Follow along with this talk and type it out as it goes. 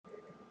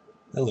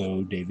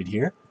Hello, David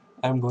here.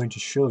 I'm going to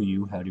show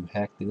you how to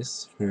hack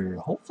this for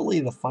hopefully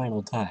the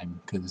final time,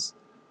 because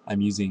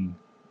I'm using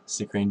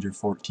StickRanger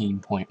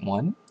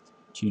 14.1,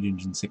 Cheat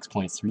Engine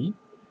 6.3,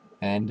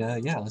 and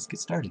yeah, let's get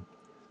started.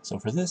 So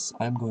for this,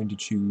 I'm going to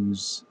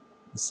choose,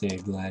 let's say, a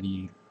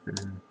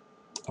gladiator,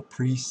 a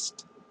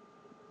priest,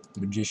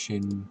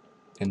 magician,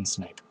 and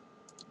sniper.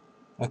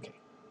 Okay,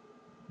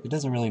 it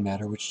doesn't really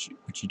matter which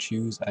you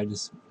choose. I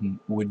just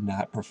would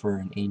not prefer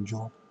an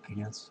angel, I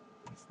guess.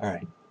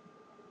 Alright,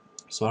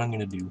 so what I'm going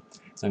to do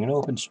is I'm going to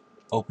open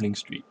opening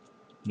street.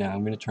 Now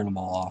I'm going to turn them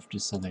all off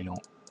just so they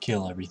don't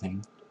kill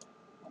everything.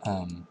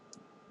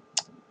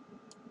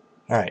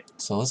 Alright,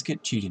 so let's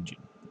get Cheat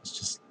Engine. Let's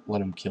just let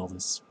them kill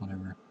this,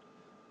 whatever.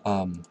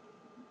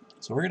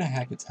 So we're going to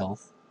hack its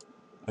health.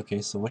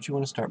 Okay, so what you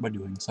want to start by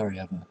doing, sorry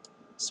I have a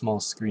small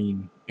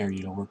screen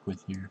area to work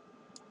with here.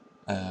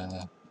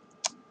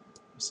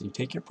 So you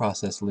take your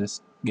process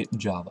list, get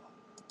Java,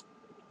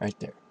 right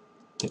there,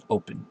 hit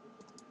open.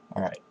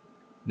 Alright,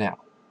 now,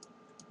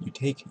 you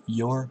take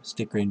your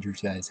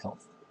StickRanger guy's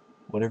health,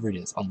 whatever it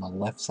is, on the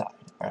left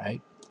side,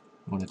 alright?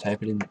 You want to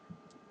type it in there.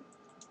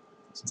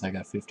 Since I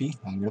got 50,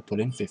 I'm going to put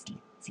in 50.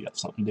 If you have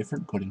something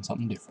different, put in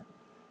something different.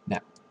 Now,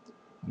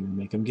 I'm going to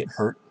make him get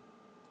hurt,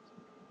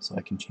 so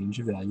I can change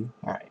the value.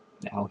 Alright,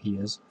 now he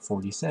has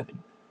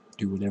 47.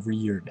 Do whatever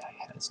your guy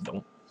has.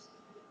 Don't.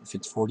 If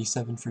it's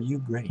 47 for you,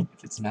 great.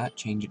 If it's not,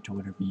 change it to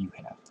whatever you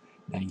have.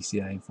 Now you see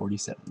I have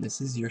 47.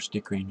 This is your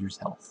StickRanger's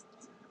health.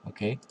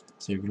 Okay,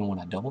 so you're going to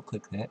want to double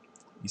click that.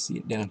 You see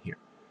it down here.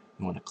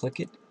 You want to click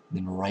it,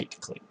 then right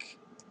click.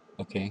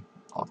 Okay,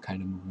 I'll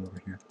kind of move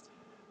over here.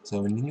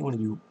 So, and then you want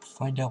to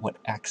find out what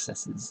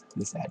accesses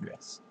this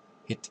address.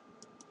 Hit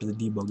for the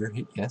debugger,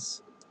 hit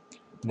yes.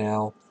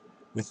 Now,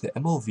 with the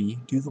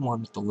MOV, do the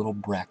one with the little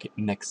bracket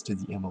next to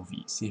the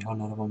MOV. See how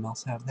none of them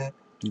else have that?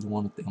 Do the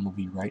one with the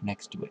MOV right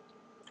next to it.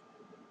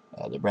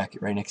 The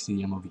bracket right next to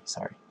the MOV,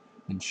 sorry.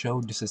 And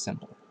show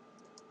disassembler.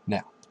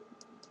 Now,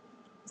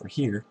 for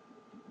here,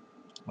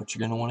 what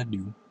you're going to want to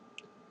do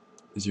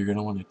is you're going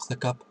to want to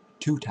click up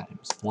 2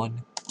 times.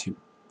 1, 2. You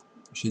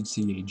should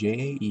see a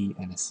JAE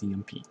and a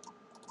CMP.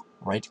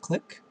 Right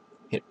click,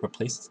 hit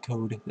replace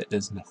code that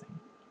does nothing.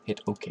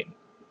 Hit OK.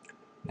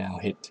 Now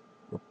hit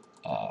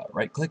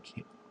right click,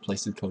 hit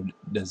replace the code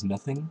that does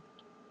nothing.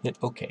 Hit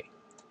OK.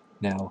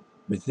 Now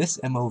with this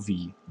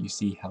MOV, you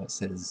see how it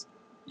says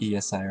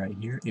ESI right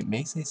here. It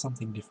may say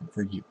something different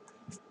for you.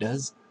 If it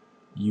does,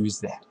 use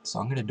that. So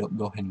I'm going to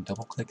go ahead and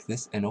double click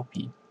this NOP,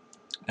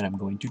 and I'm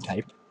going to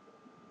type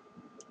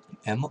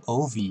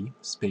MOV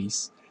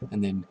space,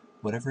 and then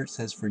whatever it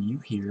says for you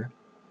here.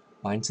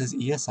 Mine says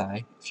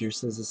ESI. If yours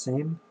says the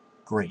same,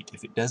 great.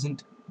 If it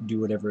doesn't, do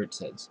whatever it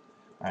says.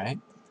 Alright?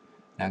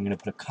 Now I'm going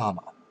to put a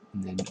comma,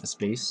 and then a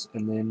space,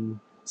 and then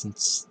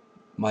since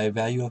my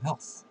value of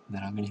health,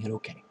 then I'm going to hit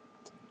OK.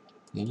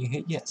 Then you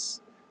hit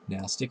yes.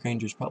 Now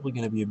StickRanger is probably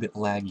going to be a bit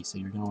laggy, so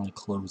you're going to want to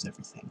close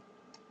everything.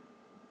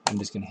 I'm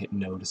just going to hit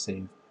no to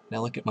save.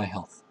 Now look at my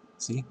health.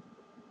 See?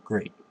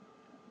 Great.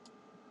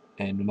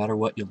 And no matter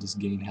what, you'll just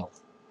gain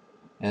health.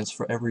 And it's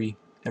for every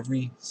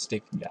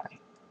stick guy.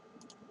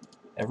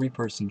 Every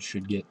person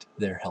should get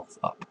their health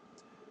up.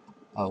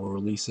 I will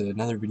release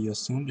another video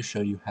soon to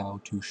show you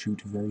how to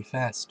shoot very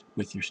fast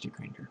with your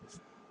StickRanger.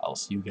 I'll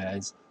see you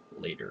guys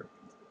later.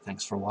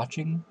 Thanks for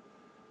watching.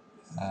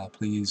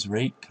 Please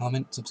rate,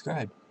 comment,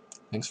 subscribe.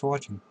 Thanks for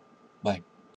watching. Bye.